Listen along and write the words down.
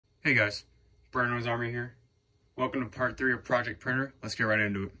Hey guys, Brian Noise Army here. Welcome to part 3 of Project Printer. Let's get right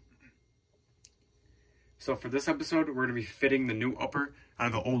into it. So for this episode, we're going to be fitting the new upper out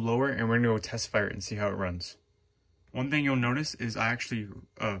of the old lower, and we're going to go test fire it and see how it runs. One thing you'll notice is I actually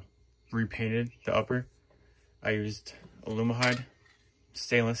repainted the upper. I used Alumihide,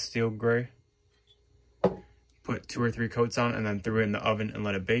 stainless steel gray, put 2 or 3 coats on, and then threw it in the oven and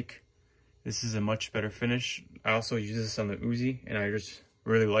let it bake. This is a much better finish. I also use this on the Uzi, and I just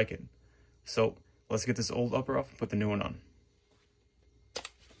really like it. So let's get this old upper off and put the new one on.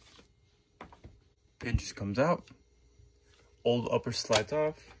 Pin just comes out. Old upper slides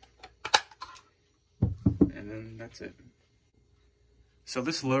off. And then that's it. So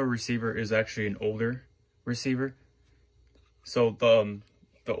this lower receiver is actually an older receiver. So the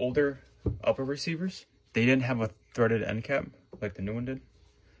older upper receivers, they didn't have a threaded end cap like the new one did.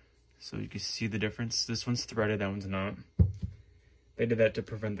 So you can see the difference. This one's threaded, that one's not. They did that to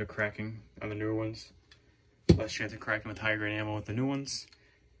prevent the cracking on the newer ones. Less chance of cracking with high grain ammo with the new ones.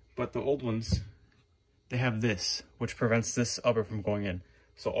 But the old ones, they have this, which prevents this upper from going in.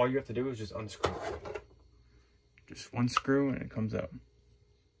 So all you have to do is just unscrew. Just one screw and it comes out.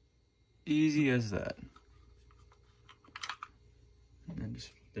 Easy as that. And then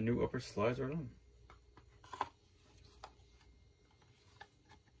just the new upper slides right on.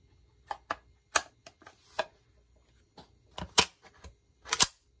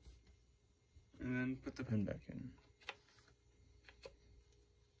 And then put the pin back in.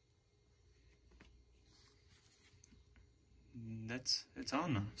 It's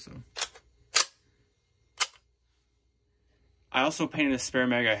on now, so. I also painted a spare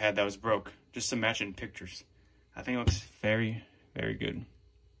mag I had that was broke, just to match in pictures. I think it looks very, very good.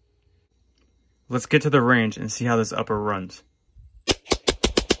 Let's get to the range and see how this upper runs.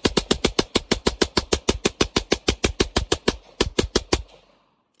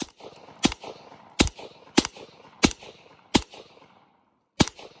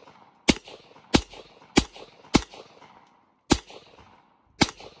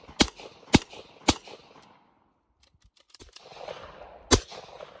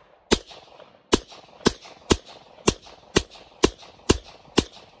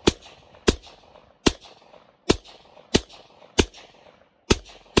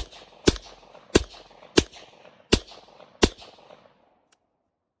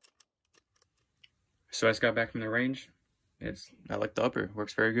 So I just got back from the range. I like the upper,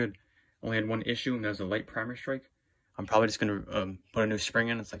 works very good. Only had one issue, and that was a light primer strike. I'm probably just gonna put a new spring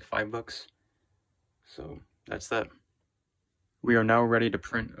in. It's like $5. So that's that. We are now ready to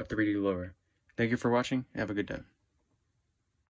print a 3D lower. Thank you for watching. Have a good day.